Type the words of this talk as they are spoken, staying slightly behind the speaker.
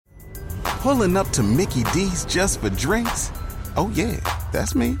Pulling up to Mickey D's just for drinks? Oh yeah,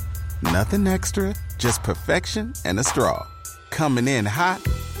 that's me. Nothing extra, just perfection and a straw. Coming in hot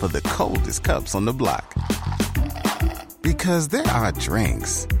for the coldest cups on the block. Because there are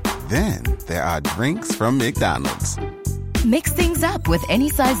drinks. Then there are drinks from McDonald's. Mix things up with any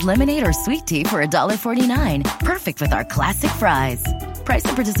size lemonade or sweet tea for $1.49. Perfect with our classic fries. Price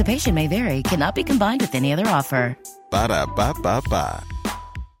and participation may vary. Cannot be combined with any other offer. Ba-da-ba-ba-ba.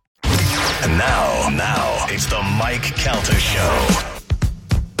 And now, it's the Mike Calta Show.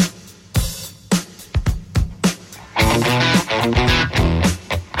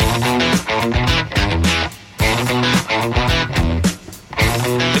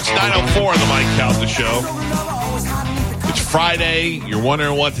 It's 9:04 on the Mike Calta Show. It's Friday. You're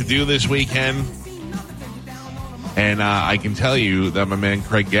wondering what to do this weekend. And I can tell you that my man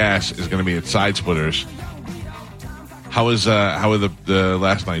Craig Gass is going to be at Side Splitters. How was the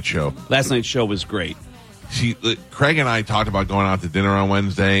last night's show? Last night's show was great. See, Craig and I talked about going out to dinner on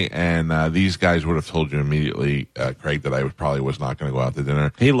Wednesday, and these guys would have told you immediately, Craig, that I probably was not going to go out to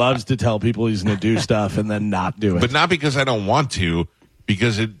dinner. He loves to tell people he's going to do stuff and then not do it. But not because I don't want to,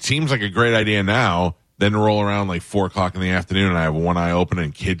 because it seems like a great idea now. Then roll around like 4 o'clock in the afternoon, and I have one eye open,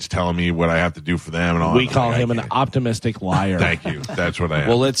 and kids telling me what I have to do for them, and all. We call him an optimistic liar. Thank you. That's what I am.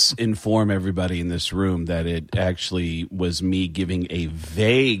 Well, let's inform everybody in this room that it actually was me giving a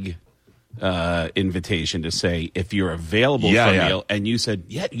vague invitation to say if you're available for a meal, and you said,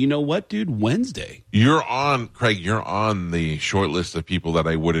 "Yeah, you know what, dude, Wednesday." You're on, Craig. You're on the short list of people that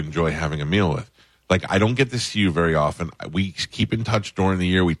I would enjoy having a meal with. Like, I don't get to see you very often. We keep in touch during the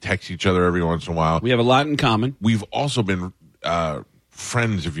year. We text each other every once in a while. We have a lot in common. We've also been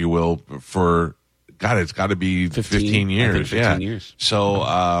friends, if you will, for, God, it's got to be 15 years. I think 15 years. So,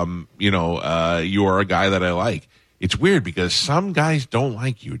 you are a guy that I like. It's weird because some guys don't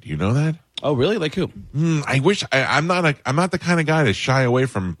like you. Do you know that? Oh, really? Like who? I wish I'm not the kind of guy to shy away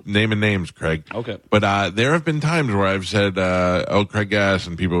from naming names, Craig. Okay. But there have been times where I've said, "Oh, Craig Gass,"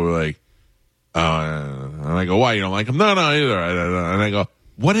 and people were like, and I go, "Why, you don't like him?" No, either. And I go,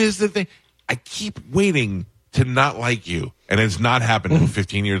 "What is the thing?" I keep waiting to not like you, and it's not happened in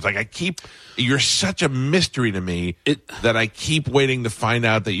 15 years. Like, you're such a mystery to me that I keep waiting to find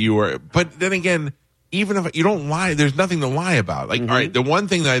out that you are. But then again, even if you don't lie, there's nothing to lie about. Like, all right, the one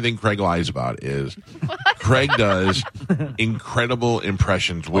thing that I think Craig lies about is Craig does incredible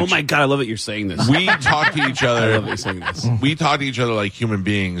impressions. Which oh my God, I love it you're saying this. We talk to each other. I love that you're saying this. We talk to each other like human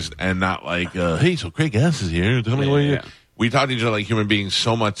beings and not like, hey, so Craig Gass is here. Tell me what you. We talk to each other like human beings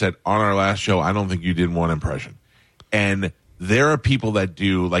so much that on our last show, I don't think you did one impression. And there are people that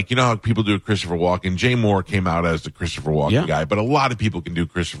do, like, you know how people do Christopher Walken? Jay Moore came out as the Christopher Walken guy, but a lot of people can do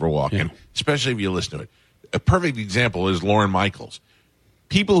Christopher Walken, especially if you listen to it. A perfect example is Lorne Michaels.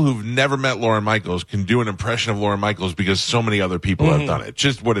 People who've never met Lorne Michaels can do an impression of Lorne Michaels because so many other people have done it. It's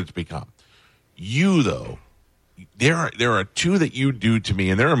just what it's become. You, though, there are two that you do to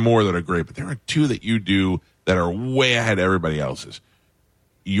me, and there are more that are great, but there are two that you do that are way ahead of everybody else's.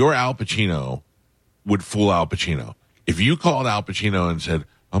 Your Al Pacino would fool Al Pacino. If you called Al Pacino and said,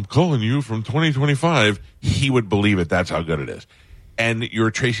 "I'm calling you from 2025, he would believe it. That's how good it is. And your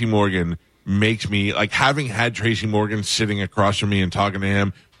Tracy Morgan makes me, like, having had Tracy Morgan sitting across from me and talking to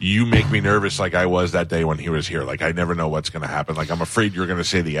him, you make me nervous like I was that day when he was here. Like, I never know what's going to happen. Like, I'm afraid you're going to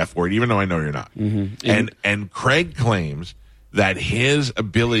say the F word, even though I know you're not. And Craig claims that his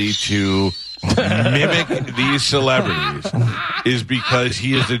ability to mimic these celebrities is because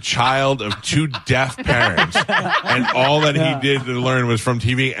he is a child of two deaf parents, and all that he did to learn was from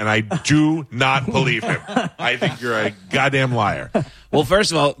TV, and I do not believe him. I think you're a goddamn liar. Well,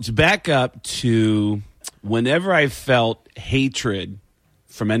 first of all, to back up to whenever I felt hatred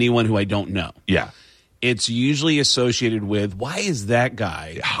from anyone who I don't know. Yeah. It's usually associated with, why is that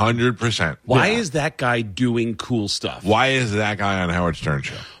guy? 100%. Why is that guy doing cool stuff? Why is that guy on Howard Stern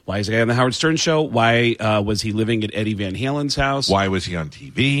show? Why is he on the Howard Stern show? Why was he living at Eddie Van Halen's house? Why was he on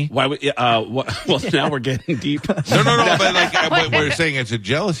TV? Why? Well, now we're getting deep. No. But like what we're saying, it's a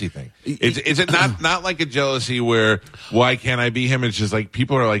jealousy thing. Is it not like a jealousy where why can't I be him? It's just like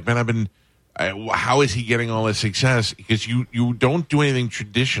people are like, man, how is he getting all this success? Because you don't do anything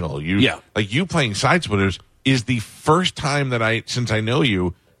traditional. Like you playing Side Splitters is the first time that since I know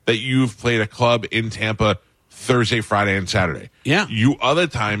you, that you've played a club in Tampa Thursday, Friday, and Saturday. Yeah. You other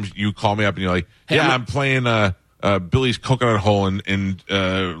times you call me up and you're like, hey, I'm playing Billy's Coconut Hole in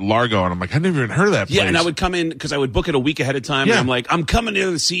Largo, and I'm like, I never even heard of that place. Yeah, and I would come in because I would book it a week ahead of time. Yeah. And I'm like, I'm coming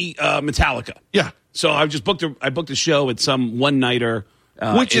in to see Metallica. Yeah. So I just booked a show at some one nighter.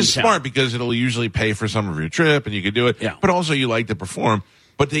 Which is smart because it'll usually pay for some of your trip and you could do it. Yeah. But also you like to perform.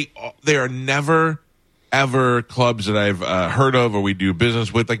 but they are never ever clubs that I've heard of or we do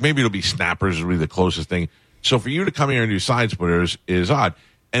business with. Like maybe it'll be Snappers will be the closest thing. So for you to come here and do Side Splitters is odd.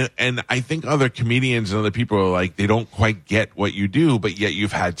 And I think other comedians and other people are like, they don't quite get what you do, but yet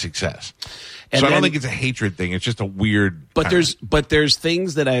you've had success. So I don't think it's a hatred thing. It's just a weird. But there's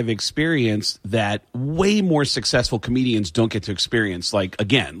things that I've experienced that way more successful comedians don't get to experience. Like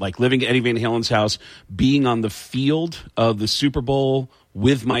living at Eddie Van Halen's house, being on the field of the Super Bowl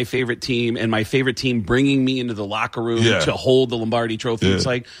with my favorite team, and my favorite team bringing me into the locker room to hold the Lombardi Trophy. Yeah. It's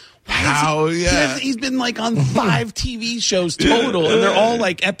like. He's been like on 5 TV shows total, and they're all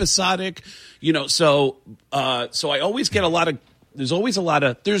like episodic, So I always get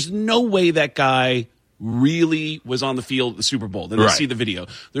there's no way that guy really was on the field at the Super Bowl. Then they see the video.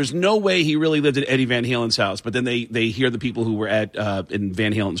 There's no way he really lived at Eddie Van Halen's house. But then they hear the people who were at in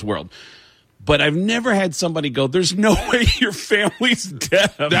Van Halen's world. But I've never had somebody go, there's no way your family's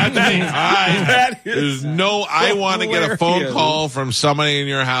deaf. I want to get a phone call from somebody in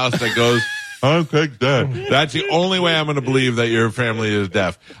your house that goes, I'm Craig's dad. That's the only way I'm going to believe that your family is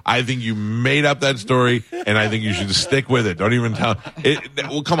deaf. I think you made up that story, and I think you should stick with it. Don't even tell it.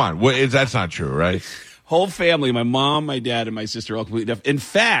 Well, come on. That's not true, right? Whole family, my mom, my dad, and my sister are all completely deaf. In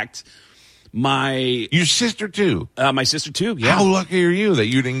fact... Your sister too? My sister too, yeah. How lucky are you that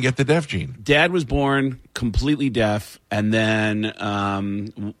you didn't get the deaf gene? Dad was born completely deaf, and then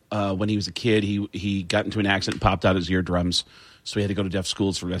when he was a kid, he got into an accident and popped out his eardrums, so he had to go to deaf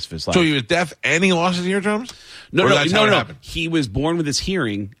schools for the rest of his life. So he was deaf and he lost his eardrums? No. He was born with his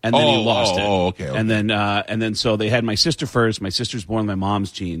hearing, and then he lost it. Okay. And then so they had my sister first. My sister's born with my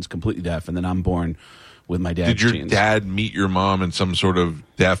mom's genes, completely deaf, and then I'm born with my dad's genes. Did your genes. dad meet your mom in some sort of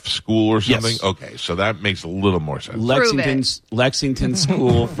deaf school or something? Yes. Okay, so that makes a little more sense. Lexington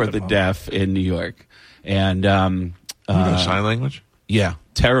School for the Deaf in New York. And you know sign language? Yeah,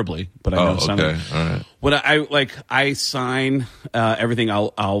 terribly, but I know sign language. All right. When I sign everything,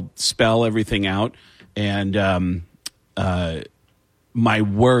 I'll spell everything out, and my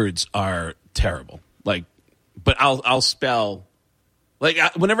words are terrible. But I'll spell.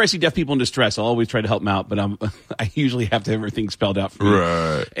 Whenever I see deaf people in distress, I'll always try to help them out, but I usually have to have everything spelled out for me.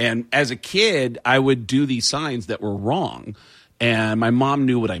 Right. And as a kid, I would do these signs that were wrong, and my mom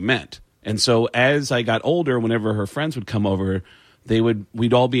knew what I meant. And so as I got older, whenever her friends would come over,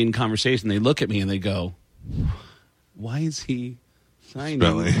 we'd all be in conversation. They look at me and they go, "Why is he signing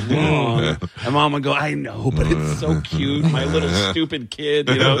wrong?" And Mom would go, "I know, but it's so cute. My little stupid kid,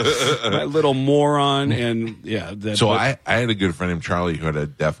 my little moron." And yeah. I had a good friend named Charlie who had a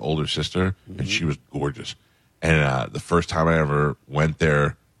deaf older sister, and she was gorgeous. And the first time I ever went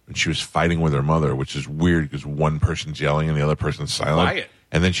there, and she was fighting with her mother, which is weird because one person's yelling and the other person's silent. Quiet.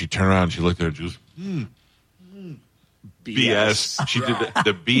 And then she turned around and she looked at her and she goes, BS. She did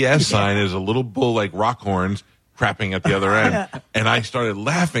the BS sign is a little bull like rock horns crapping at the other end. And I started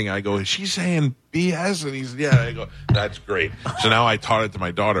laughing. I go, is she saying BS? And he's, yeah. I go, that's great. So now I taught it to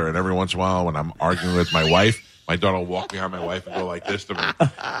my daughter. And every once in a while when I'm arguing with my wife, my daughter will walk behind my wife and go like this to me.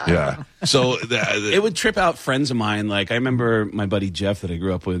 Yeah. So it would trip out friends of mine. Like I remember my buddy Jeff that I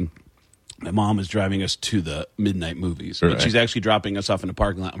grew up with. My mom was driving us to the midnight movies. Right. She's actually dropping us off in a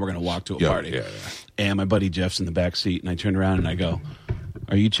parking lot, and we're going to walk to a party. Yeah. And my buddy Jeff's in the back seat, and I turned around and I go,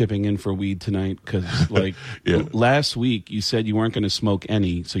 "Are you chipping in for weed tonight? Because last week you said you weren't going to smoke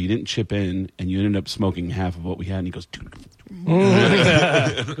any, so you didn't chip in, and you ended up smoking half of what we had." And he goes, "Dude."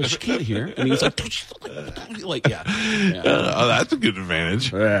 She can't hear, and he's like, yeah. That's a good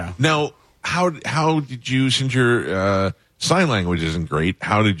advantage. Yeah. Now, how did you, since your sign language isn't great,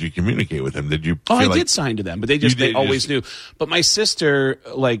 how did you communicate with him? Did you? I did sign to them, but they always knew. But my sister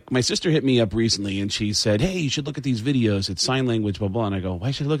hit me up recently, and she said, "Hey, you should look at these videos. It's sign language, blah blah." And I go, "Why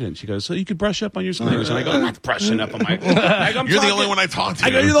should I look at it?" And she goes, "So you could brush up on your sign language." And I go, "I'm not brushing up on my." You're the only one I talk to.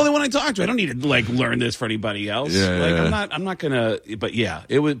 I go, "You're the only one I talk to. I don't need to learn this for anybody else." I'm not gonna. But yeah,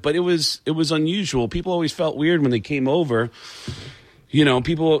 it was unusual. People always felt weird when they came over.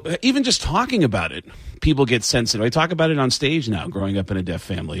 People, even just talking about it, people get sensitive. I talk about it on stage now, growing up in a deaf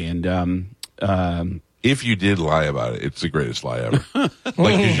family. And if you did lie about it, it's the greatest lie ever.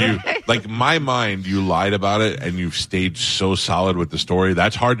 My mind, you lied about it, and you've stayed so solid with the story.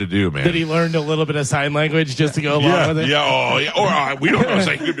 That's hard to do, man. Did he learn a little bit of sign language just to go along with it? Yeah, Or we don't know.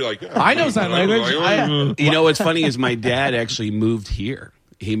 So he could be like, I know sign language. What's funny is my dad actually moved here.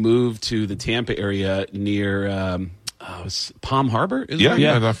 He moved to the Tampa area near Palm Harbor?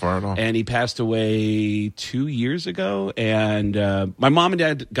 Yeah, not far at all. And he passed away 2 years ago. And my mom and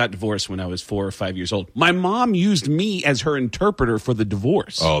dad got divorced when I was 4 or 5 years old. My mom used me as her interpreter for the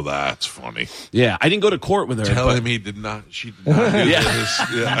divorce. Oh, that's funny. Yeah, I didn't go to court with her. Telling me she did not do this.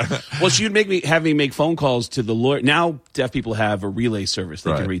 Yeah. Well, she would have me make phone calls to the lawyer. Now, deaf people have a relay service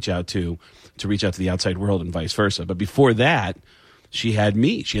they can reach out to reach out to the outside world and vice versa. But before that, she had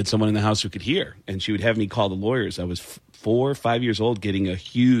me. She had someone in the house who could hear, and she would have me call the lawyers. I was 4 or 5 years old, getting a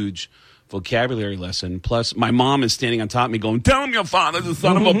huge vocabulary lesson. Plus, my mom is standing on top of me going, "Tell him your father's a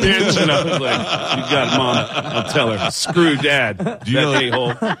son of a bitch." And I was like, "You got it, Mom. I'll tell her. Screw Dad." Do you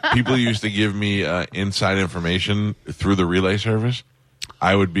know people used to give me inside information through the relay service?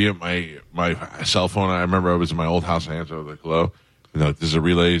 I would be at my cell phone. I remember I was in my old house. I answered like, "Hello, this is a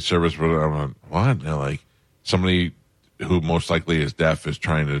relay service." I'm like, "What?" And they're like, somebody who most likely is deaf is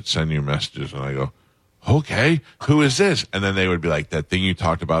trying to send you messages. And I go, "Okay, who is this?" And then they would be like, "That thing you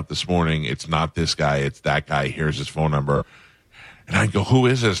talked about this morning, it's not this guy, it's that guy. Here's his phone number." And I go, "Who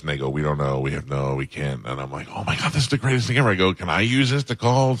is this?" And they go, "We don't know. We can't." And I'm like, "Oh my God, this is the greatest thing ever." I go, "Can I use this to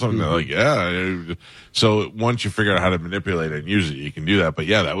call something?" They're like, "Yeah." So once you figure out how to manipulate it and use it, you can do that. But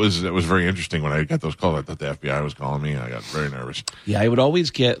yeah, that was very interesting when I got those calls. I thought the FBI was calling me. I got very nervous. Yeah, I would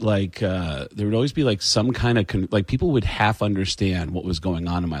always get there would always be like some kind of people would half understand what was going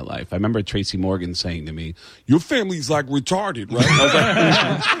on in my life. I remember Tracy Morgan saying to me, "Your family's like retarded, right?" I was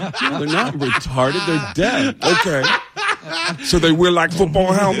like, "They're not retarded. They're dead." Okay. So they wear like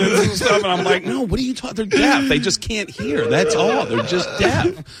football helmets and stuff, and I'm like, "No, what are you talking? They're deaf. They just can't hear. That's all. They're just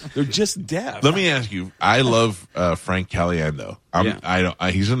deaf. They're just deaf." Let me ask you. I love Frank Caliendo.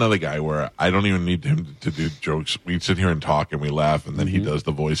 He's another guy where I don't even need him to do jokes. We sit here and talk and we laugh, and then he does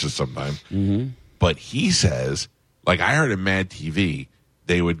the voices sometimes. Mm-hmm. But he says, like I heard in Mad TV,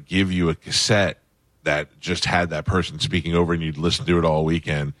 they would give you a cassette that just had that person speaking over, and you'd listen to it all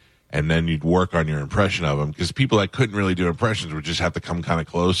weekend. And then you'd work on your impression of him, because people that couldn't really do impressions would just have to come kind of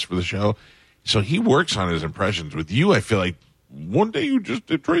close for the show. So he works on his impressions. With you, I feel like one day you just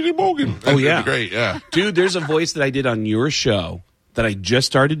did Tracy Morgan. Oh, yeah. Great, yeah. Dude, there's a voice that I did on your show that I just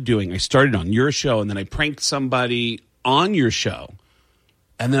started doing. I started on your show, and then I pranked somebody on your show.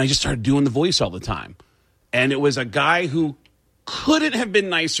 And then I just started doing the voice all the time. And it was a guy who couldn't have been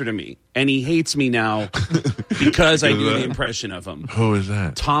nicer to me, and he hates me now because I do the impression of him. Who is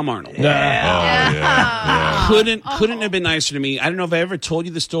that? Tom Arnold. Yeah. Oh, yeah. Couldn't have been nicer to me. I don't know if I ever told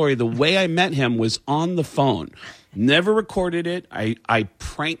you the story. The way I met him was on the phone. Never recorded it. I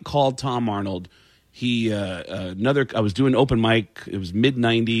prank called Tom Arnold. I was doing open mic. It was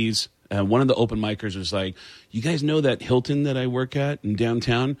mid-90s. One of the open micers was like, "You guys know that Hilton that I work at in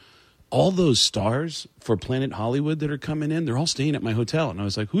downtown? All those stars for Planet Hollywood that are coming in, they're all staying at my hotel." And I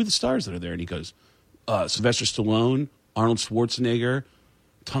was like, "Who are the stars that are there?" And he goes, "Sylvester Stallone, Arnold Schwarzenegger,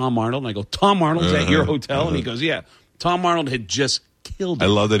 Tom Arnold." And I go, "Tom Arnold's at your hotel?" And he goes, "Yeah." Tom Arnold had just killed it. I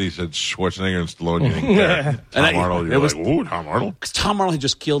love that he said Schwarzenegger and Stallone. You didn't care. Arnold, you're like, "Ooh, Tom Arnold." Because Tom Arnold had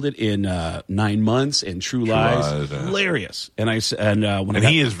just killed it in 9 Months and True Lies. Hilarious. And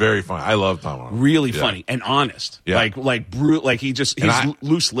he is very funny. I love Tom Arnold. Really funny and honest. Yeah. Like he's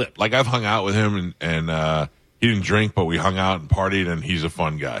loose lipped. Like I've hung out with him and he didn't drink, but we hung out and partied, and he's a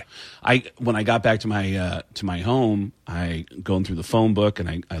fun guy. When I got back to my home, I going through the phone book,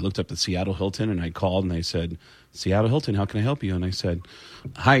 and I looked up the Seattle Hilton, and I called and I said, "Seattle Hilton, how can I help you?" And I said,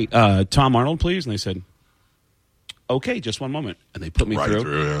 "Hi, Tom Arnold, please." And they said, "Okay, just one moment." And they put me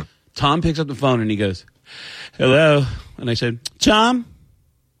through. Yeah. Tom picks up the phone and he goes, "Hello." And I said, "Tom,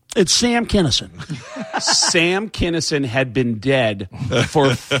 it's Sam Kinison." Sam Kinison had been dead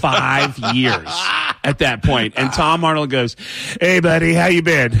for 5 years at that point. And Tom Arnold goes, "Hey, buddy, how you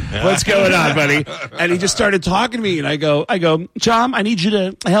been? What's going on, buddy?" And he just started talking to me. And I go, "Tom, I need you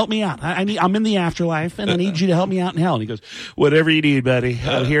to help me out. I'm in the afterlife, and I need you to help me out in hell." And he goes, "Whatever you need, buddy.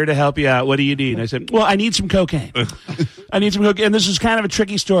 I'm here to help you out. What do you need?" And I said, "Well, I need some cocaine. I need some cocaine. And this is kind of a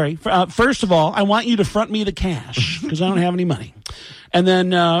tricky story. First of all, I want you to front me the cash because I don't have any money. And then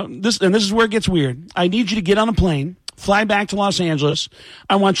this is where it gets weird. I need you to get on a plane, fly back to Los Angeles.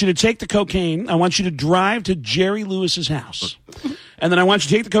 I want you to take the cocaine. I want you to drive to Jerry Lewis's house. And then I want you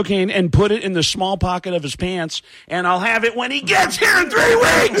to take the cocaine and put it in the small pocket of his pants, and I'll have it when he gets here in 3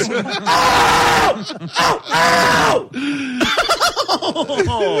 weeks."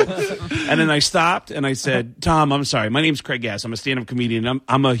 And then I stopped and I said, "Tom, I'm sorry. My name's Craig Gass. I'm a stand-up comedian.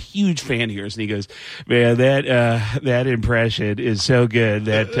 I'm a huge fan of yours." And he goes, "Man, that impression is so good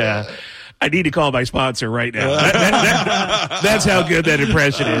that I need to call my sponsor right now. That's how good that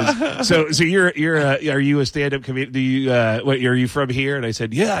impression is. So are you a stand-up comedian? Do you are you from here? And I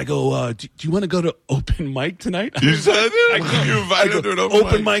said, yeah. I go, do you want to go to open mic tonight? You said it? You invited to an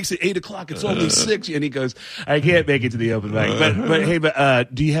open mic? Mics at 8:00. It's only 6. And he goes, I can't make it to the open mic. But hey,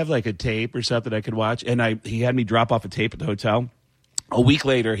 do you have like a tape or something I could watch? And he had me drop off a tape at the hotel. A week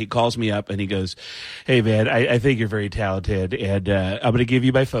later, he calls me up and he goes, hey, man, I think you're very talented, and I'm going to give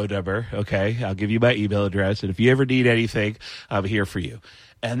you my phone number, okay? I'll give you my email address, and if you ever need anything, I'm here for you.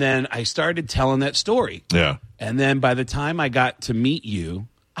 And then I started telling that story. Yeah. And then by the time I got to meet you,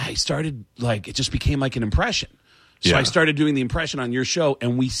 I started, it just became like an impression. So I started doing the impression on your show,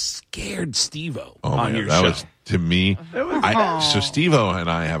 and we scared Steve-O on your show. That was, to me, so Steve-O and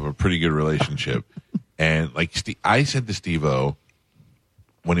I have a pretty good relationship. And, I said to Steve-O,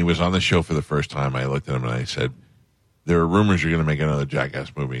 when he was on the show for the first time, I looked at him and I said, there are rumors you're going to make another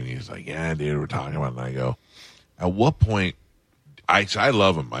Jackass movie. And he's like, yeah, dude, we're talking about it. And I go, at what point, I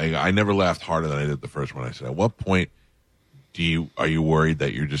love him. I never laughed harder than I did the first one. I said, at what point are you worried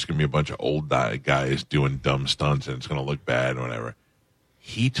that you're just going to be a bunch of old guys doing dumb stunts and it's going to look bad or whatever?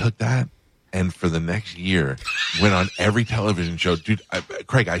 He took that and for the next year went on every television show. Dude,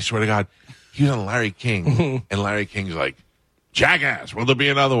 Craig, I swear to God, he was on Larry King. And Larry King's like, Jackass, will there be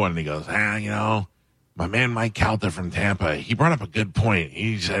another one? And he goes, my man Mike Calta from Tampa, he brought up a good point.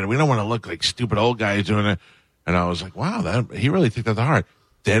 He said, we don't want to look like stupid old guys doing it. And I was like, wow, he really took that to heart.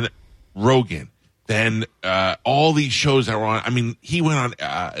 Then Rogan. Then all these shows that were on. I mean, he went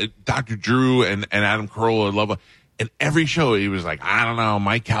on Dr. Drew and Adam Carolla. And every show, he was like, I don't know,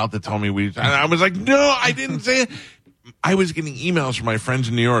 Mike Calta told me and I was like, no, I didn't say it. I was getting emails from my friends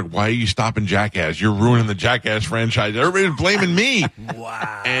in New York. Why are you stopping Jackass? You're ruining the Jackass franchise. Everybody's blaming me.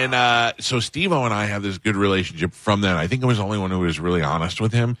 Wow. And so Steve-O and I have this good relationship from then. I think I was the only one who was really honest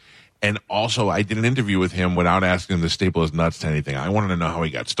with him. And also, I did an interview with him without asking him to staple his nuts to anything. I wanted to know how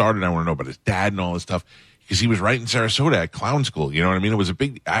he got started. I want to know about his dad and all this stuff. Because he was right in Sarasota at clown school. You know what I mean? It was a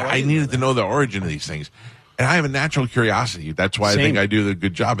big... I needed to know the origin of these things. And I have a natural curiosity. That's why I think I do a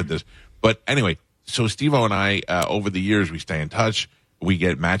good job at this. But anyway... So Steve-O and I, over the years, we stay in touch. We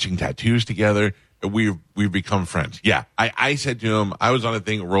get matching tattoos together. We've become friends. Yeah, I said to him, I was on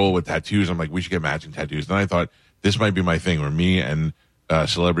a roll with tattoos. I'm like, we should get matching tattoos. Then I thought this might be my thing, where me and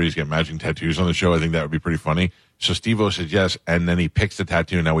celebrities get matching tattoos on the show. I think that would be pretty funny. So Steve-O said yes, and then he picks the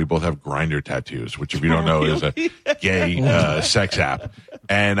tattoo. Now we both have Grindr tattoos, which, if you don't know, is a gay sex app.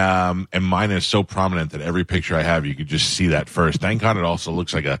 And mine is so prominent that every picture I have, you could just see that first. Thank God it also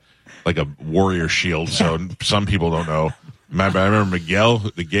looks like a warrior shield, so some people don't know. I remember Miguel,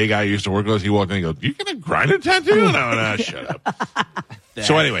 the gay guy I used to work with, he walked in and he goes, you get a Grindr tattoo? No, shut up.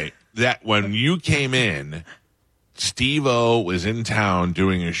 So anyway, that when you came in, Steve-O was in town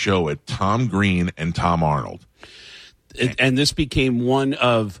doing a show with Tom Green and Tom Arnold. And this became one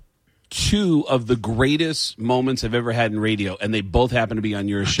of two of the greatest moments I've ever had in radio, and they both happened to be on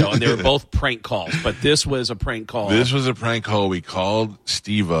your show, and they were both prank calls, but this was a prank call. This was a prank call. We called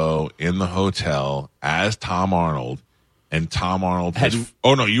Steve-O in the hotel as Tom Arnold, and Tom Arnold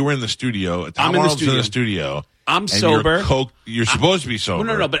you were in the studio. Tom Arnold's in the studio. I'm sober. You're supposed to be sober.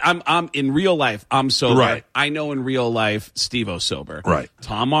 No, but I'm in real life. I'm sober. Right. I know in real life, Steve-O's sober. Right.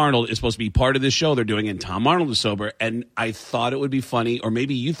 Tom Arnold is supposed to be part of this show they're doing, and Tom Arnold is sober. And I thought it would be funny, or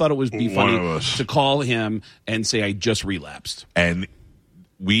maybe you thought it would be funny to call him and say I just relapsed. And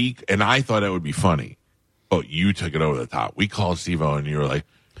I thought it would be funny, but you took it over the top. We called Steve-O, and you were like,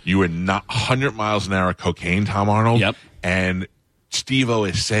 you were not 100 miles an hour cocaine, Tom Arnold. Yep. And Steve-O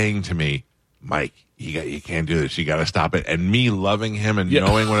is saying to me, Mike, you can't do this. You got to stop it. And me loving him and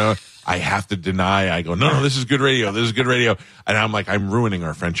knowing whatever, I have to deny. I go, no, this is good radio. This is good radio. And I'm like, I'm ruining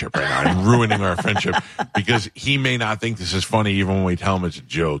our friendship right now. I'm ruining our friendship because he may not think this is funny even when we tell him it's a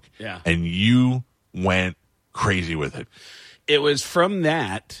joke. Yeah. And you went crazy with it. It was from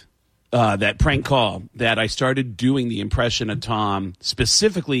that prank call that I started doing the impression of Tom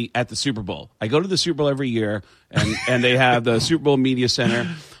specifically at the Super Bowl. I go to the Super Bowl every year, and they have the Super Bowl Media Center.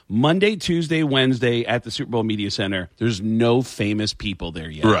 Monday, Tuesday, Wednesday at the Super Bowl Media Center, there's no famous people there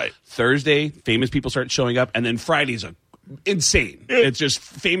yet. Right. Thursday, famous people start showing up, and then Friday's insane. It's just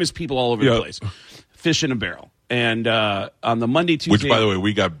famous people all over the place. Fish in a barrel. And on the Monday, Tuesday... Which, by the way,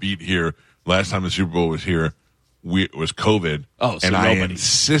 we got beat here. Last time the Super Bowl was here, it was COVID. Oh, so and nobody. I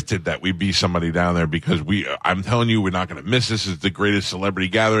insisted that we be somebody down there because I'm telling you, we're not going to miss this. It's the greatest celebrity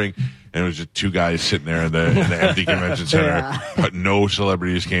gathering. And it was just two guys sitting there in the empty convention center, but no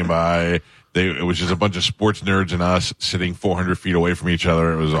celebrities came by. It was just a bunch of sports nerds and us sitting 400 feet away from each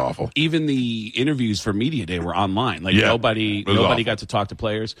other. It was awful. Even the interviews for Media Day were online. Nobody got to talk to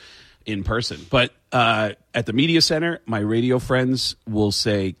players. in person. But at the media center, my radio friends will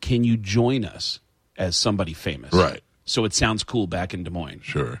say, "Can you join us as somebody famous?" Right. So it sounds cool back in Des Moines.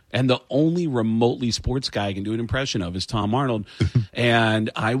 Sure. And the only remotely sports guy I can do an impression of is Tom Arnold. And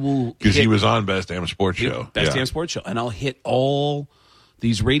I will... Because he was on Best Damn Sports Show. Best Damn Sports Show. And I'll hit all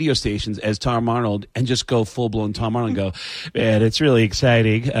these radio stations as Tom Arnold and just go full-blown Tom Arnold and go, man, it's really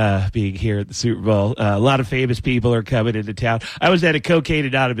exciting being here at the Super Bowl. A lot of famous people are coming into town. I was at a Cocaine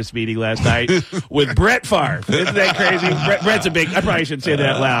Anonymous meeting last night with Brett Favre. Isn't that crazy? Brett's a big, I probably shouldn't say that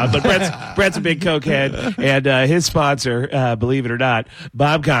out loud, but Brett's a big cokehead, and his sponsor, believe it or not,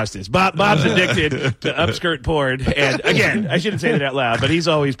 Bob Costas. Bob's addicted to upskirt porn, and again, I shouldn't say that out loud, but he's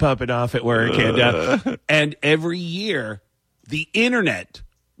always pumping off at work, and every year, the internet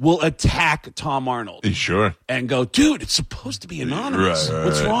will attack Tom Arnold. Sure. And go, dude, it's supposed to be anonymous. Right,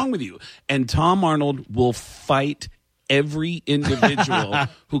 What's wrong with you? And Tom Arnold will fight every individual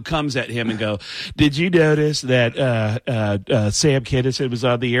who comes at him and go, did you notice that Sam Kinison was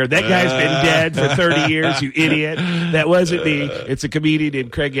on the air? That guy's been dead for 30 years, you idiot. That wasn't me. It's a comedian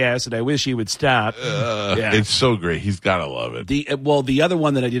named Craig Gass, and I wish he would stop. It's so great. He's got to love it. The other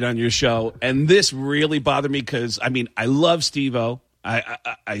one that I did on your show, and this really bothered me because, I mean, I love Steve-O.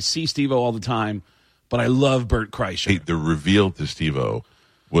 I see Steve-O all the time, but I love Bert Kreischer. Hey, the reveal to Steve-O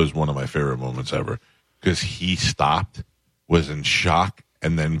was one of my favorite moments ever. Because he stopped, was in shock,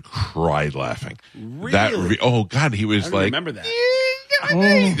 and then cried laughing. Really? Oh, God, he was like... remember that.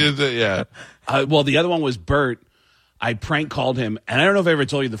 Yeah. Well, the other one was Bert. I prank called him, and I don't know if I ever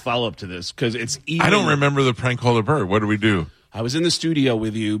told you the follow-up to this, because it's even... I don't remember the prank call to Bert. What did we do? I was in the studio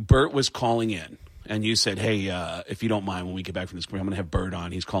with you. Bert was calling in, and you said, hey, if you don't mind, when we get back from this, I'm going to have Bert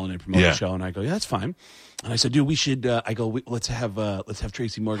on. He's calling in to promote the show. And I go, yeah, that's fine. And I said, dude, we should... let's have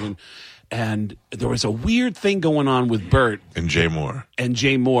Tracy Morgan... And there was a weird thing going on with Bert and Jay Moore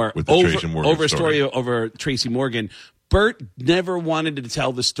with the Tracy Morgan over a story over Tracy Morgan. Bert never wanted to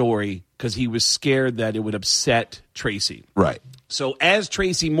tell the story because he was scared that it would upset Tracy. Right. So as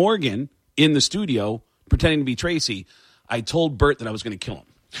Tracy Morgan in the studio pretending to be Tracy, I told Bert that I was going to kill him.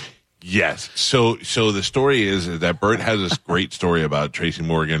 Yes. So the story is that Bert has this great story about Tracy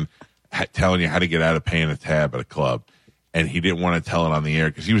Morgan telling you how to get out of paying a tab at a club. And he didn't want to tell it on the air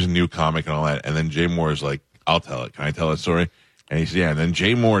because he was a new comic and all that. And then Jay Moore is like, I'll tell it. Can I tell that story? And he said, yeah. And then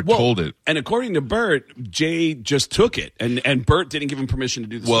Jay Moore told it. And according to Bert, Jay just took it. And Bert didn't give him permission to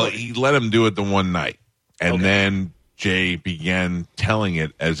do the story. Well, he let him do it the one night. And then Jay began telling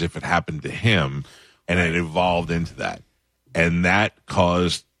it as if it happened to him. And it evolved into that. And that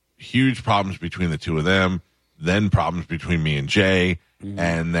caused huge problems between the two of them. Then problems between me and Jay.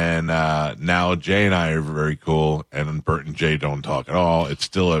 And then now Jay and I are very cool, and Bert and Jay don't talk at all. It's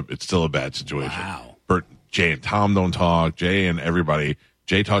still a bad situation. Wow. Bert, Jay, and Tom don't talk. Jay and everybody.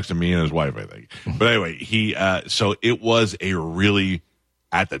 Jay talks to me and his wife, I think. But anyway, so it was a really,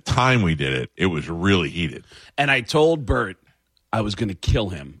 at the time we did it, it was really heated. And I told Bert I was going to kill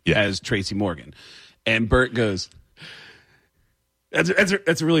him as Tracy Morgan, and Bert goes,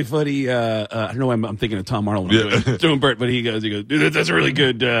 That's a really funny. I don't know why I'm thinking of Tom Arnold doing Bert, but he goes, dude, that's a really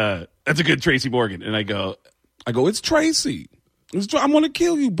good. That's a good Tracy Morgan. And I go, it's Tracy. I'm going to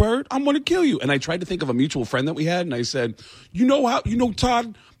kill you, Bert. I'm going to kill you. And I tried to think of a mutual friend that we had, and I said,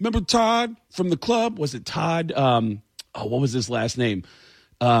 Todd? Remember Todd from the club? Was it Todd? What was his last name?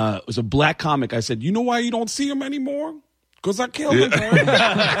 It was a black comic. I said, you know why you don't see him anymore? Because I killed him, man.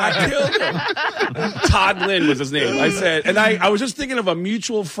 I killed him. Todd Lynn was his name. I said, and I was just thinking of a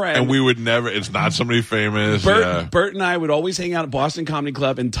mutual friend. And we would never, it's not somebody famous. Bert and I would always hang out at Boston Comedy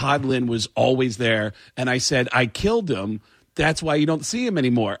Club, and Todd Lynn was always there. And I said, I killed him. That's why you don't see him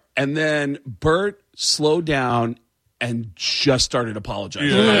anymore. And then Bert slowed down and just started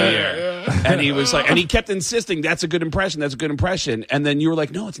apologizing on the air. And he was like, and he kept insisting, that's a good impression, that's a good impression. And then you were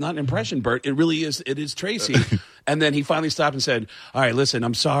like, no, it's not an impression, Bert. It really is, it is Tracy. And then he finally stopped and said, all right, listen,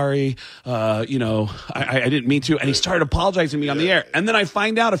 I'm sorry. I didn't mean to. And he started apologizing to me on the air. And then I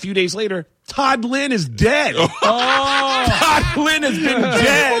find out a few days later, Todd Lynn is dead. Todd Lynn has been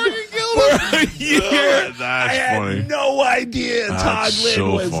dead for a year. That's I funny. had no idea Todd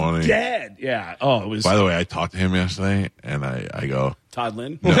Lynn was dead. Yeah. Oh, it was. By the way, I talked to him yesterday, and I go, Todd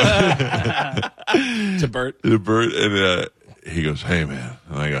Lynn? No. To Bert? To Bert, and he goes, hey, man.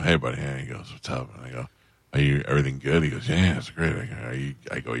 And I go, hey, buddy. And he goes, what's up? And I go, are you everything good? He goes, yeah, it's great. He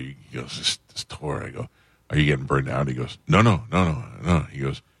goes, this tour. I go, are you getting burned out? He goes, no. He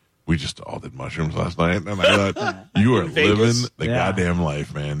goes, we just all did mushrooms last night. And I thought, you are living the goddamn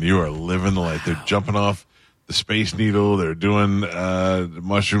life, man. You are living the life. They're jumping off the Space Needle. They're doing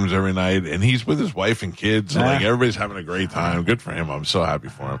mushrooms every night, and he's with his wife and kids. And, like, everybody's having a great time. Good for him. I'm so happy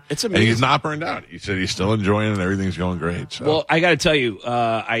for him. It's amazing. And he's not burned out. He said he's still enjoying it, and everything's going great. So. Well, I got to tell you,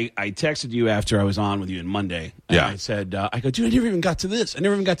 I texted you after I was on with you on Monday. And I said, I go, dude, I never even got to this. No.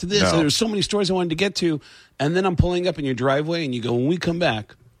 And there's so many stories I wanted to get to. And then I'm pulling up in your driveway, and you go, when we come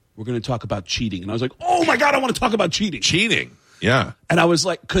back, we're going to talk about cheating. And I was like, oh, my God, I want to talk about cheating. Cheating. Yeah. And I was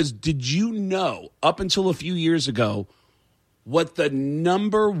like, because did you know, up until a few years ago, what the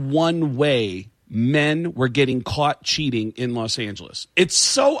number one way men were getting caught cheating in Los Angeles? It's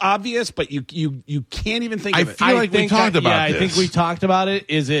so obvious, but you can't even think of it. I feel like we talked about this. I think we talked about it.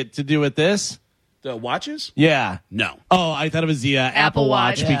 Is it to do with this? The watches? Yeah. No. Oh, I thought it was the Apple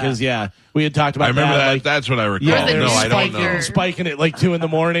Watch because, we had talked about that. I remember that. Like, That's what I recall. Yeah, no, I don't know. Spiking it like 2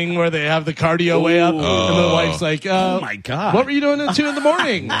 a.m. where they have the cardio way up. And the wife's like, oh, my God. What were you doing at 2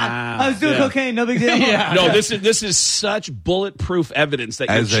 a.m? I was doing cocaine. No big deal. No, this is such bulletproof evidence that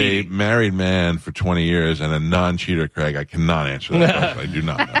As you're a cheating. married man for 20 years and a non-cheater, Craig, I cannot answer that question. I do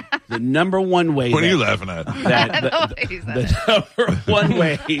not know. The number one way What are you laughing at? The number one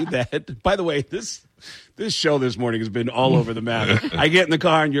way that, by the way, this show this morning has been all over the map. I get in the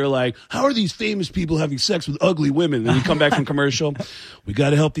car and you're like, how are these famous people having sex with ugly women? And you come back from commercial. We got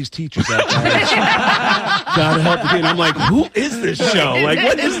to help these teachers out, guys. Got to help the kids. I'm like, who is this show? Like,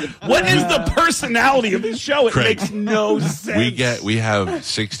 what is the personality of this show? It Craig, makes no sense. We have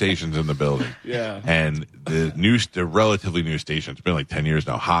 6 stations in the building. Yeah. And the relatively new station, it's been like 10 years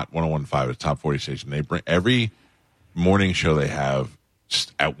now, Hot 101.5, it's top 40 station. They bring every morning show they have,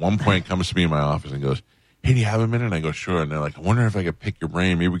 at one point comes to me in my office and goes, hey, do you have a minute? And I go, sure. And they're like, I wonder if I could pick your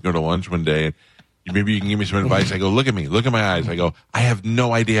brain. Maybe we go to lunch one day. Maybe you can give me some advice. I go, look at me. Look at my eyes. I go, I have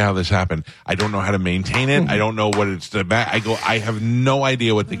no idea how this happened. I don't know how to maintain it. I don't know what it's about. I go, I have no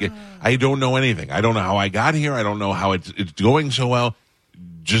idea what to get. I don't know anything. I don't know how I got here. I don't know how it's going so well.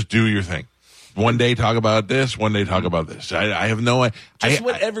 Just do your thing. One day talk about this. One day talk about this. I have no idea. Just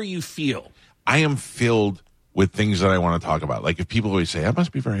whatever you feel. I am filled with things that I want to talk about. Like if people always say, that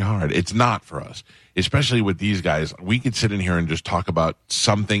must be very hard. It's not for us. Especially with these guys. We could sit in here and just talk about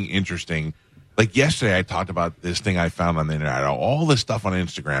something interesting. Like yesterday I talked about this thing I found on the internet. All this stuff on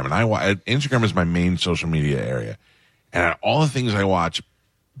Instagram. And Instagram is my main social media area. And all the things I watch,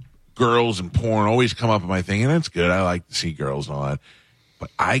 girls and porn always come up in my thing. And it's good. I like to see girls and all that.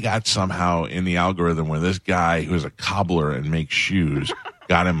 But I got somehow in the algorithm where this guy who is a cobbler and makes shoes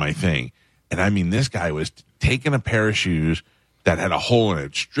got in my thing. And I mean, this guy was taking a pair of shoes that had a hole in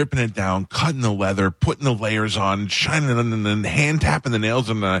it, stripping it down, cutting the leather, putting the layers on, shining it on, and then hand tapping the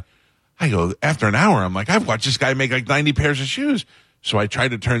nails. And I go, after an hour, I'm like, I've watched this guy make like 90 pairs of shoes. So I tried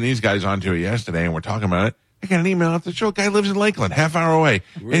to turn these guys onto it yesterday, and we're talking about it. I got an email off the show. Guy lives in Lakeland, half hour away.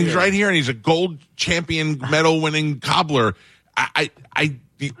 Really? And he's right here, and he's a gold champion medal winning cobbler.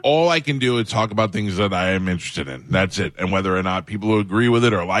 All I can do is talk about things that I am interested in. That's it. And whether or not people agree with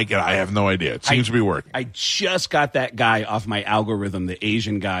it or like it, I have no idea. It seems to be working. I just got that guy off my algorithm, the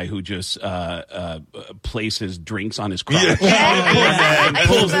Asian guy who just places drinks on his crotch. And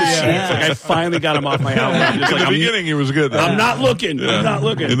pulls the sheets. Like, I finally got him off my algorithm. In the beginning, he was good. I'm not looking. Yeah. I'm not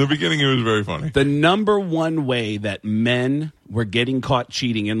looking. In the beginning, it was very funny. The number one way that men were getting caught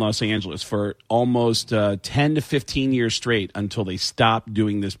cheating in Los Angeles for almost 10 to 15 years straight until they stopped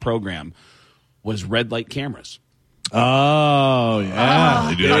doing this program was red light cameras. Oh, yeah.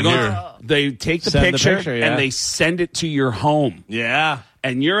 They do that here. They take the picture and they send it to your home. Yeah.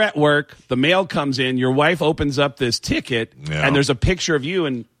 And you're at work, the mail comes in, your wife opens up this ticket, and there's a picture of you,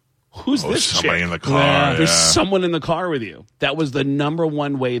 and who's this somebody chick? In the car. Yeah. There's someone in the car with you. That was the number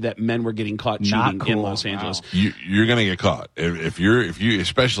one way that men were getting caught cheating in Los Angeles. Wow. You're going to get caught if you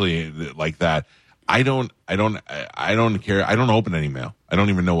especially like that. I don't care. I don't open any mail. I don't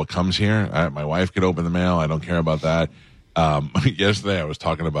even know what comes here. My wife could open the mail. I don't care about that. Yesterday I was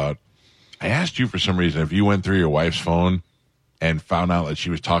talking about. I asked you for some reason if you went through your wife's phone and found out that she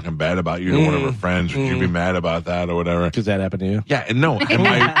was talking bad about you to one of her friends, would you be mad about that or whatever? Does that happen to you? Yeah, and no.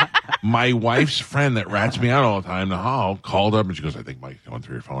 And my wife's friend that rats me out all the time, Nahal, called up and she goes, I think Mike's going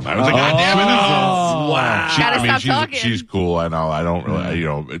through your phone. I was like, God damn it. No. Wow. Gotta stop talking. She's cool. I know. I don't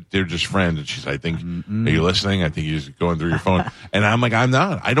really, they're just friends. And she's, I think, are you listening? I think he's going through your phone. And I'm like, I'm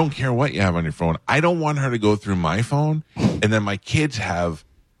not. I don't care what you have on your phone. I don't want her to go through my phone. And then my kids have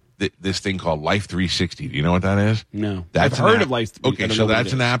this thing called Life 360. Do you know what that is? No. I've heard of Life 360. Okay, so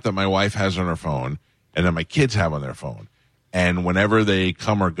that's an app that my wife has on her phone and that my kids have on their phone. And whenever they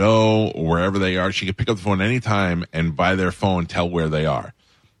come or go, or wherever they are, she can pick up the phone anytime and by their phone tell where they are.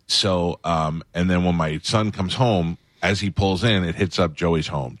 So, and then when my son comes home, as he pulls in, it hits up Joey's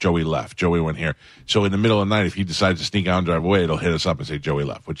home. Joey left. Joey went here. So in the middle of the night, if he decides to sneak out and drive away, it'll hit us up and say Joey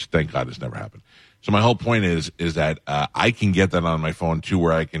left, which thank God has never happened. So my whole point is that I can get that on my phone too,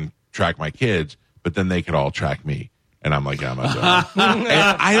 where I can track my kids, but then they could all track me. And I'm like, yeah, I'm not doing it.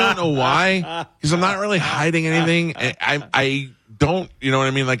 And I don't know why, because I'm not really hiding anything. I don't, you know what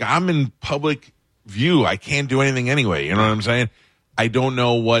I mean? Like, I'm in public view. I can't do anything anyway. You know what I'm saying? I don't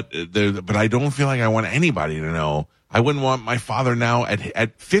know but I don't feel like I want anybody to know. I wouldn't want my father now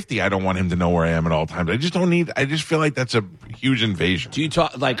at 50. I don't want him to know where I am at all times. I just feel like that's a huge invasion. Do you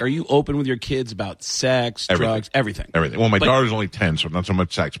talk, like, are you open with your kids about sex, drugs, everything? Everything. Well, my daughter's only 10, so not so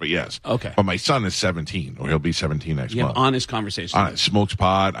much sex, but yes. Okay. But my son is 17, or he'll be 17 next month. You have honest conversations. Honest. Smokes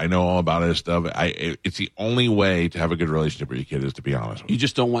pot. I know all about his stuff. It's the only way to have a good relationship with your kid is to be honest with him. You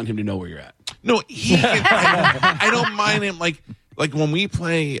just don't want him to know where you're at. No, I don't mind him. Like when we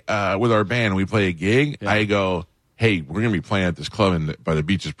play with our band, we play a gig, I go, hey, we're going to be playing at this club by the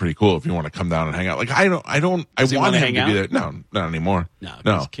beach. Is pretty cool if you want to come down and hang out. Like, I want him to be there. No, not anymore.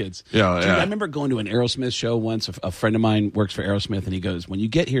 No. Kids. Yeah, Dude, I remember going to an Aerosmith show once. A friend of mine works for Aerosmith, and he goes, when you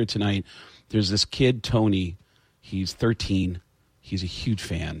get here tonight, there's this kid, Tony. He's 13. He's a huge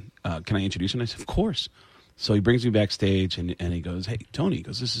fan. Can I introduce him? I said, of course. So he brings me backstage, and he goes, hey, Tony. He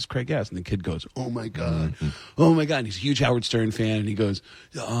goes, this is Craig Gass. And the kid goes, oh, my God. Oh, my God. And he's a huge Howard Stern fan. And he goes,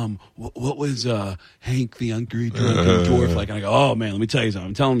 what was Hank the Hungry Drunken Dwarf like? And I go, oh, man, let me tell you something.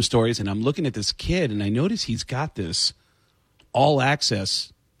 I'm telling him stories, and I'm looking at this kid, and I notice he's got this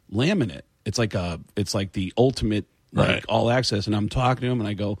all-access laminate. It's like the ultimate all access. And I'm talking to him, and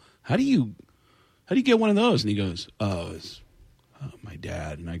I go, how do you get one of those? And he goes, it's my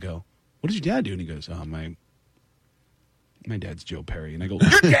dad. And I go, what does your dad do? And he goes, my dad's Joe Perry. And I go,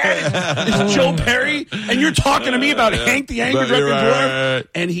 your dad is Joe Perry? And you're talking to me about Hank the Angry Drunken Dwarf?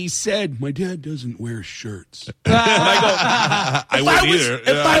 And he said, my dad doesn't wear shirts. And I go,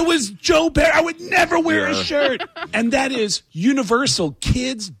 if I was Joe Perry, I would never wear a shirt. And that is universal.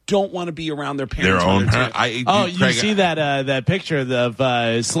 Kids don't want to be around their parents. Their own parents. You see that picture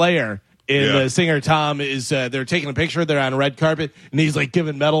of Slayer? The singer Tom is they're taking a picture, they're on a red carpet, and he's like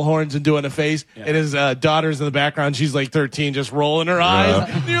giving metal horns and doing a face, and his daughter's in the background, she's like 13, just rolling her eyes.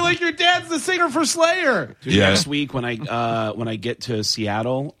 And you're like, your dad's the singer for Slayer. Dude, next week when I get to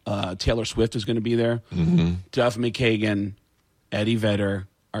Seattle, Taylor Swift is going to be there. Duff McKagan, Eddie Vedder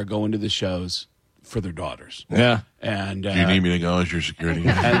are going to the shows for their daughters. Yeah. And do you need me to go as your security?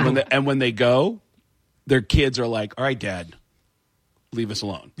 And when they go, their kids are like, all right, Dad, leave us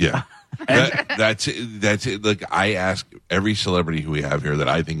alone. Yeah. That's it. Like, I ask every celebrity who we have here that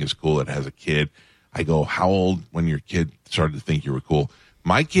I think is cool that has a kid, I go, how old when your kid started to think you were cool?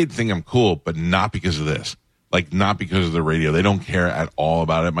 My kid think I'm cool, but not because of this. Like, not because of the radio. They don't care at all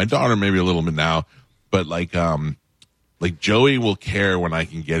about it. My daughter maybe a little bit now, but like Joey will care when I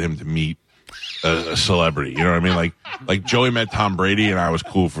can get him to meet a celebrity. You know what I mean? Like Joey met Tom Brady and I was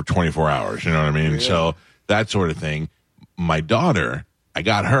cool for 24 hours. You know what I mean? Yeah. So that sort of thing. My daughter, I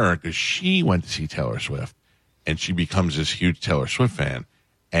got her because she went to see Taylor Swift, and she becomes this huge Taylor Swift fan.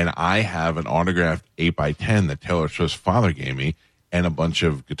 And I have an autographed 8x10 that Taylor Swift's father gave me and a bunch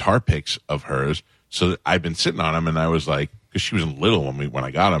of guitar picks of hers. So I've been sitting on them, and I was like, because she was little when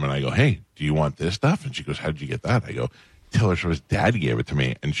I got them, and I go, hey, do you want this stuff? And she goes, how did you get that? I go, Taylor Swift's dad gave it to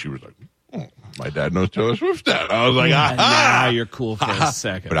me. And she was like, oh, my dad knows Taylor Swift's dad. I was like, now you're cool for a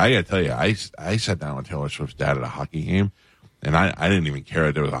second. But I got to tell you, I sat down with Taylor Swift's dad at a hockey game. And I didn't even care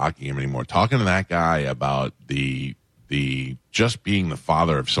that there was a hockey game anymore. Talking to that guy about the just being the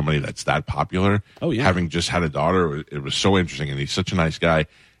father of somebody that's that popular, having just had a daughter, it was so interesting. And he's such a nice guy.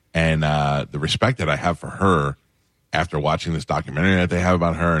 And the respect that I have for her after watching this documentary that they have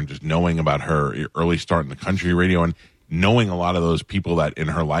about her and just knowing about her early start in the country radio and knowing a lot of those people that in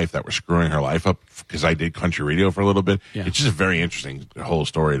her life that were screwing her life up, because I did country radio for a little bit. Yeah. It's just a very interesting whole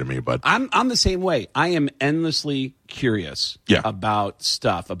story to me. But I'm the same way. I am endlessly curious about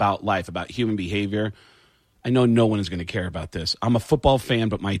stuff, about life, about human behavior. I know no one is going to care about this. I'm a football fan,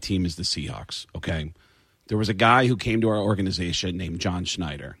 but my team is the Seahawks, okay? There was a guy who came to our organization named John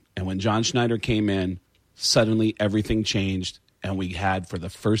Schneider. And when John Schneider came in, suddenly everything changed, and we had, for the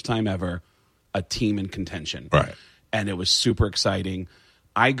first time ever, a team in contention. Right. And it was super exciting.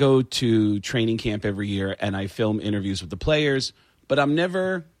 I go to training camp every year, and I film interviews with the players, but I'm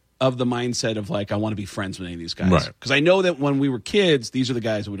never of the mindset of, like, I want to be friends with any of these guys. Right. Because I know that when we were kids, these are the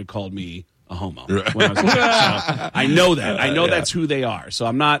guys who would have called me a homo. Right. When I was a kid. So I know that. I know that's who they are. So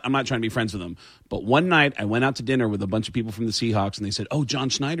I'm not trying to be friends with them. But one night, I went out to dinner with a bunch of people from the Seahawks, and they said, oh, John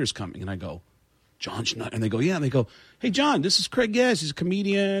Schneider's coming. And I go, John Schneider. And they go, yeah. And they go, hey, John, this is Craig Guest. He's a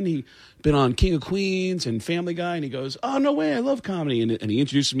comedian. He's been on King of Queens and Family Guy. And he goes, oh, no way. I love comedy. And he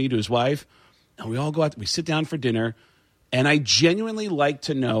introduces me to his wife. And we all go out. We sit down for dinner. And I genuinely like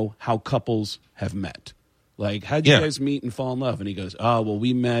to know how couples have met. Like, how'd you guys meet and fall in love? And he goes, oh, well,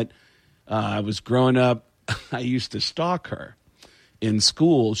 we met. I was growing up. I used to stalk her in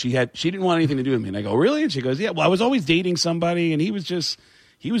school. She didn't want anything to do with me. And I go, really? And she goes, yeah, well, I was always dating somebody. And he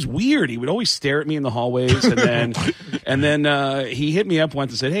was weird. He would always stare at me in the hallways. And then he hit me up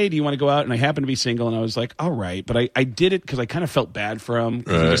once and said, hey, do you want to go out? And I happened to be single. And I was like, all right. But I did it because I kind of felt bad for him.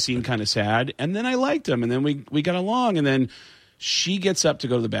 Because he just seemed kind of sad. And then I liked him. And then we got along. And then she gets up to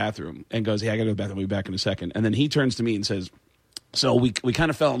go to the bathroom and goes, hey, I got to go to the bathroom. I'll be back in a second. And then he turns to me and says, so we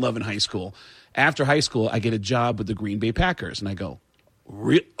kind of fell in love in high school. After high school, I get a job with the Green Bay Packers. And I go,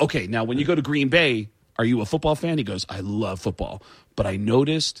 okay, now when you go to Green Bay, are you a football fan? He goes, I love football. But I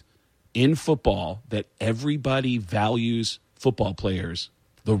noticed in football that everybody values football players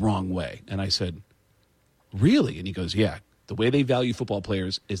the wrong way. And I said, really? And he goes, yeah. The way they value football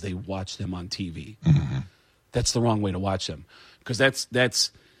players is they watch them on TV. Mm-hmm. That's the wrong way to watch them. Because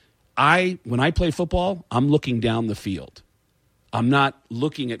when I play football, I'm looking down the field. I'm not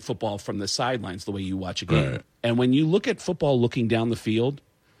looking at football from the sidelines the way you watch a game. Right. And when you look at football looking down the field,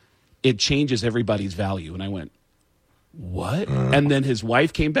 it changes everybody's value. And I went, what? And then his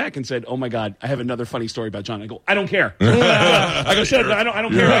wife came back and said, oh, my God, I have another funny story about John. I go, I don't care. I go, shut up. I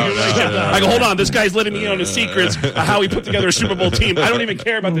don't care. I go, hold on. This guy's letting me in on his secrets, how he put together a Super Bowl team. I don't even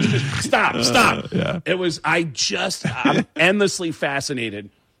care about this. Just stop. Yeah. I'm endlessly fascinated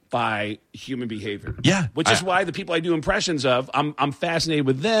by human behavior. Yeah. Which is why the people I do impressions of, I'm fascinated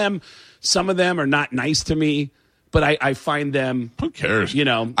with them. Some of them are not nice to me, but I find them. Who cares?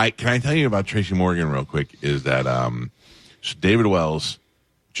 Can I tell you about Tracy Morgan real quick? Is that so David Wells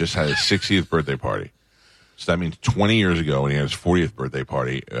just had his 60th birthday party. So that means 20 years ago when he had his 40th birthday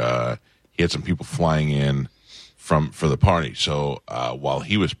party, he had some people flying in for the party. So while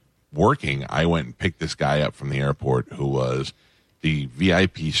he was working, I went and picked this guy up from the airport who was the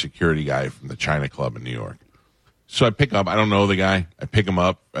VIP security guy from the China Club in New York. So I don't know the guy. I pick him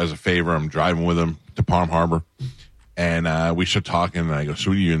up as a favor. I'm driving with him to Palm Harbor. And we start talking, and I go,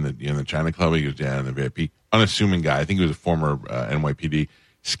 so are you in the China Club? He goes, yeah, in the VIP. Unassuming guy. I think he was a former NYPD.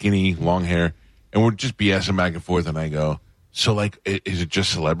 Skinny, long hair. And we're just BSing back and forth, and I go, so, like, is it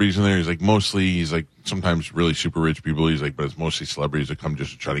just celebrities in there? He's like, mostly. He's like, sometimes really super rich people. He's like, but it's mostly celebrities that come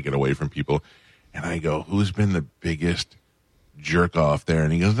just to try to get away from people. And I go, who's been the biggest jerk off there?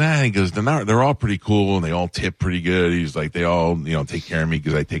 And he goes, they're all pretty cool, and they all tip pretty good. He's like, they all, take care of me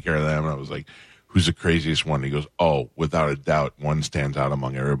because I take care of them. And I was like, who's the craziest one? He goes, oh, without a doubt, one stands out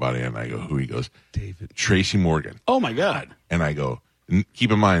among everybody. And I go, who? He goes, David. Tracy Morgan. Oh, my God. And I go,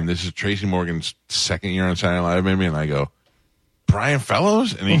 keep in mind, this is Tracy Morgan's second year on Saturday Night Live, maybe. And I go, Brian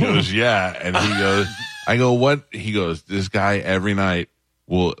Fellows? And he goes, yeah. And he goes, I go, what? He goes, this guy every night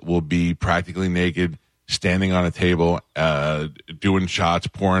will be practically naked, standing on a table, doing shots,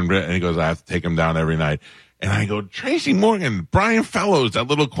 pouring, and he goes, I have to take him down every night. And I go, Tracy Morgan, Brian Fellows, that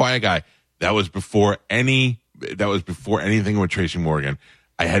little quiet guy. That was before anything with Tracy Morgan.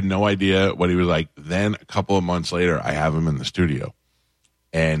 I had no idea what he was like. Then a couple of months later, I have him in the studio.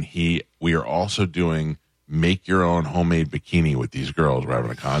 And we are also doing make your own homemade bikini with these girls. We're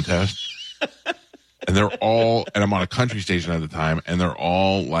having a contest. And I'm on a country station at the time, and they're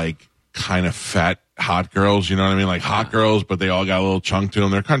all like kind of fat, hot girls. You know what I mean? Like hot girls, but they all got a little chunk to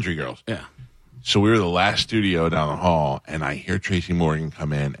them. They're country girls. Yeah. So we were the last studio down the hall, and I hear Tracy Morgan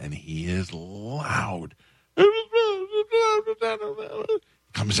come in, and he is loud.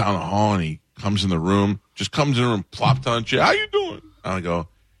 Comes down the hall, and he comes in the room, plops on a chair. How you doing? And I go,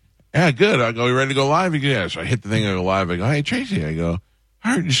 yeah, good. I go, you ready to go live? He goes, yeah. So I hit the thing, I go live. I go, hey, Tracy. I go,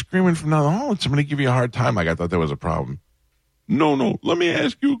 I heard you screaming from down the hall. Did somebody give you a hard time? I thought that was a problem. No. Let me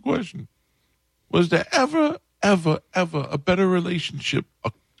ask you a question. Was there ever a better relationship,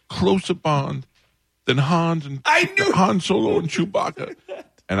 a closer bond than Han Solo and Chewbacca?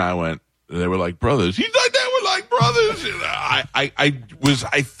 And I went, they were like brothers. He's like, they were like brothers. And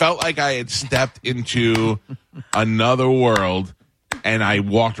I felt like I had stepped into another world, and I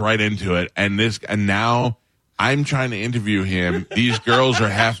walked right into it. And now I'm trying to interview him. These girls are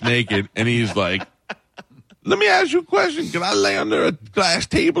half naked, and he's like, let me ask you a question. Can I lay under a glass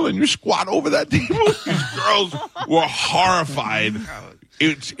table and you squat over that table? These girls were horrified.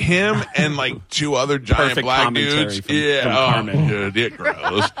 It's him and like two other giant perfect black dudes. From Carmen. Dude, it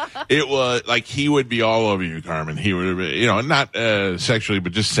gross. It was like he would be all over you, Carmen. He would, not sexually,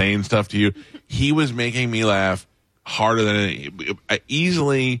 but just saying stuff to you. He was making me laugh harder than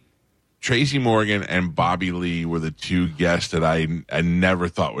easily Tracy Morgan and Bobby Lee were the two guests that I never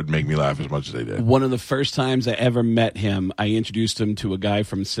thought would make me laugh as much as they did. One of the first times I ever met him, I introduced him to a guy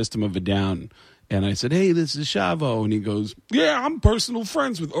from System of a Down. And I said, hey, this is Chavo. And he goes, yeah, I'm personal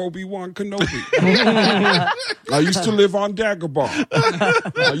friends with Obi-Wan Kenobi. I used to live on Dagobah.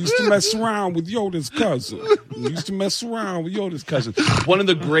 I used to mess around with Yoda's cousin. One of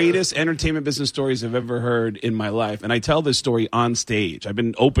the greatest entertainment business stories I've ever heard in my life. And I tell this story on stage. I've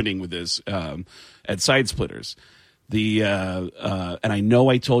been opening with this at Side Splitters. And I know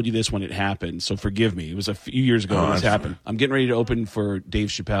I told you this when it happened, so forgive me. It was a few years ago when this happened. I'm getting ready to open for Dave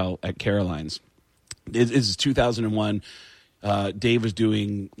Chappelle at Caroline's. This is 2001. Dave was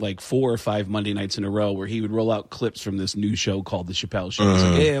doing like 4 or 5 Monday nights in a row where he would roll out clips from this new show called The Chappelle Show. He's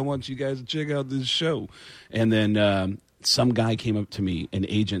like, hey, I want you guys to check out this show. And then some guy came up to me, an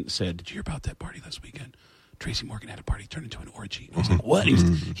agent, said, did you hear about that party last weekend? Tracy Morgan had a party turned into an orgy. And I was like, what?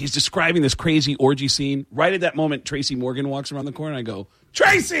 He's describing this crazy orgy scene. Right at that moment, Tracy Morgan walks around the corner, and I go,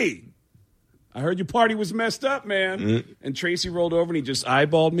 Tracy! I heard your party was messed up, man. And Tracy rolled over, and he just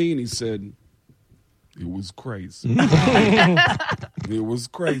eyeballed me, and he said, it was crazy. It was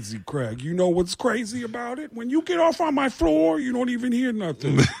crazy, Craig. You know what's crazy about it? When you get off on my floor, you don't even hear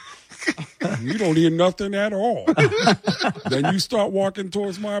nothing. You don't hear nothing at all. Then you start walking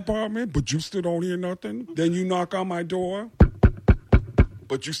towards my apartment, but you still don't hear nothing. Then you knock on my door,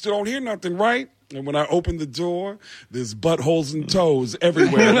 but you still don't hear nothing, right? And when I open the door, there's buttholes and toes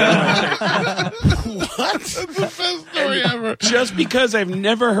everywhere. What? That's the best story ever. Just because I've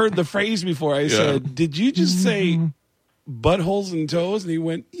never heard the phrase before, I said, did you just say buttholes and toes? And he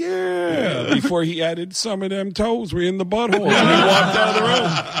went, yeah. Before he added, some of them toes were in the butthole. And he walked out of the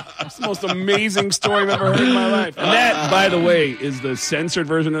room. It's the most amazing story I've ever heard in my life. And that, by the way, is the censored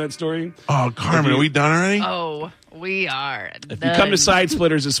version of that story. Oh, Carmen, are we done already? Oh, we are. If you come to Side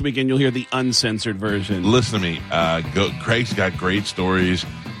Splitters this weekend, you'll hear the uncensored version. Listen to me. Craig's got great stories.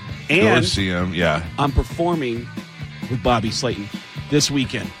 And go see him. Yeah. I'm performing with Bobby Slayton this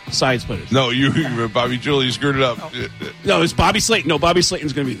weekend. Side Splitters. No, you Bobby Julie, you screwed it up. No, it's Bobby Slayton. No, Bobby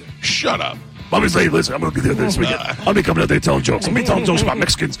Slayton's going to be there. Shut up. Bobby Slayton, listen, I'm going to be there this weekend. I'll be coming out there telling jokes. I'm going to be telling jokes about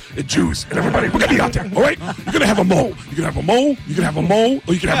Mexicans and Jews and everybody. We're going to be out there, all right? You're going to have a mo. You can have a mo, you can have a mo,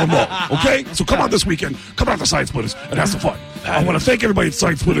 or you can have a mo, okay? So come out this weekend. Come out to Side Splitters and have some fun. I want to thank everybody at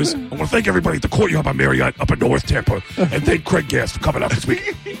Side Splitters. I want to thank everybody at the Courtyard by Marriott up in North Tampa. And thank Craig Gass for coming out this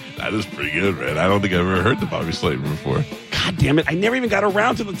week. That is pretty good, man. I don't think I've ever heard the Bobby Slayton before. God damn it. I never even got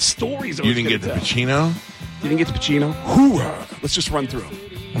around to the stories. You didn't get the Pacino? You didn't get the Pacino? Hoorah. Let's just run through them.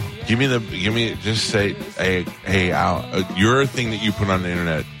 Just say, hey, Al, your thing that you put on the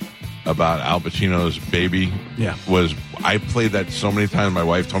internet about Al Pacino's Baby was, I played that so many times, my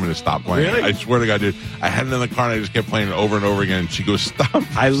wife told me to stop playing. Really? I swear to God, dude. I had it in the car and I just kept playing it over and over again. And she goes, stop.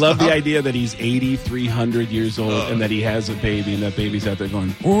 I love the idea that he's 8,300 years old and that he has a baby and that baby's out there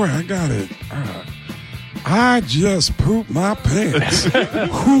going, boy, I got it. I just pooped my pants.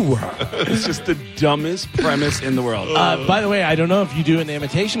 It's just the dumbest premise in the world. By the way, I don't know if you do an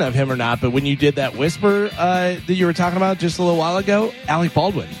imitation of him or not, but when you did that whisper that you were talking about just a little while ago, Alec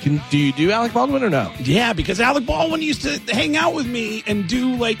Baldwin. Do you do Alec Baldwin or no? Yeah, because Alec Baldwin used to hang out with me and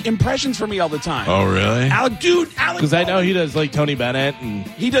do like impressions for me all the time. Oh, really? Alec. Because I know he does like Tony Bennett. And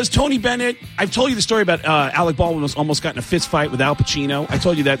he does Tony Bennett. I've told you the story about Alec Baldwin was almost got in a fist fight with Al Pacino. I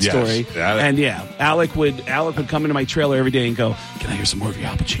told you that story. And yeah, Alec would come into my trailer every day and go, can I hear some more of your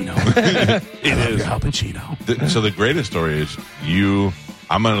Al Pacino? It is your Al Pacino. So the greatest story is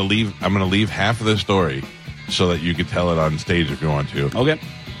I'm gonna leave half of the story so that you can tell it on stage if you want to. Okay.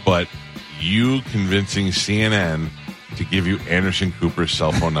 But you convincing CNN to give you Anderson Cooper's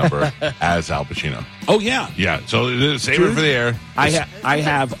cell phone number as Al Pacino. Oh yeah. Yeah. So save it for the air. I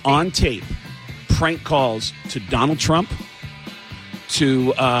have on tape prank calls to Donald Trump,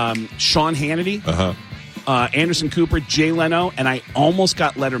 to Sean Hannity, Anderson Cooper, Jay Leno, and I almost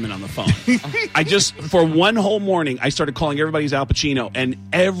got Letterman on the phone. For one whole morning, I started calling everybody's Al Pacino, and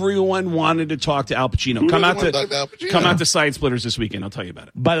everyone wanted to talk to Al Pacino. Come out to Side Splitters this weekend. I'll tell you about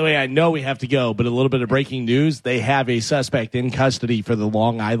it. By the way, I know we have to go, but a little bit of breaking news. They have a suspect in custody for the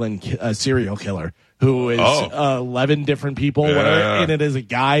Long Island serial killer who is 11 different people. And it is a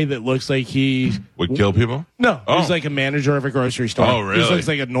guy that looks like he would kill people? No. He's like a manager of a grocery store. Oh, really? He looks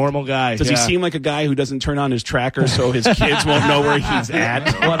like a normal guy. Does he seem like a guy who doesn't turn on his tracker so his kids won't know where he's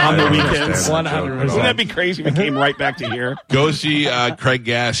at on the weekends? 100%. Wouldn't that be crazy if it came right back to here? Go see Craig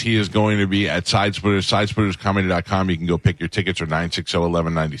Gass. He is going to be at Side Splitters, sidesplitterscomedy.com. You can go pick your tickets or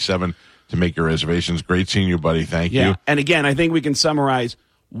 960-1197 to make your reservations. Great seeing you, buddy. Thank you. And again, I think we can summarize,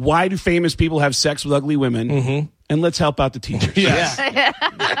 why do famous people have sex with ugly women? Mm-hmm. And let's help out the teachers. Yes.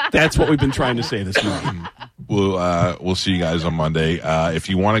 That's what we've been trying to say this morning. We'll see you guys on Monday. If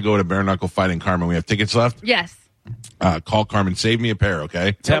you want to go to Bare Knuckle Fighting Carmen, we have tickets left. Yes. Call Carmen. Save me a pair, okay?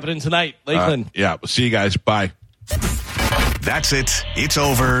 It's happening tonight, Lakeland. Yeah, we'll see you guys. Bye. That's it. It's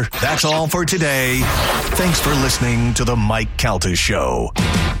over. That's all for today. Thanks for listening to the Mike Calta Show.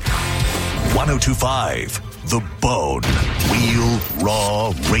 102.5 The Bone. Wheel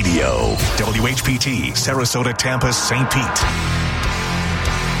Raw Radio. WHPT, Sarasota, Tampa, St. Pete.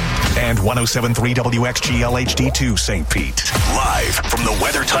 And 107.3 WXGL HD2 St. Pete. Live from the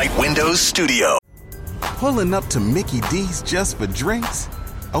WeatherTight Windows studio. Pulling up to Mickey D's just for drinks?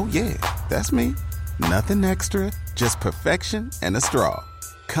 Oh yeah, that's me. Nothing extra, just perfection and a straw.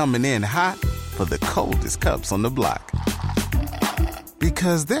 Coming in hot for the coldest cups on the block.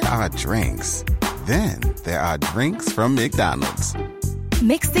 Because there are drinks. Then there are drinks from McDonald's.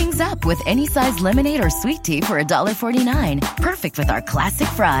 Mix things up with any size lemonade or sweet tea for $1.49. Perfect with our classic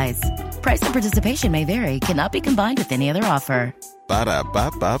fries. Price and participation may vary. Cannot be combined with any other offer.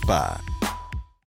 Ba-da-ba-ba-ba.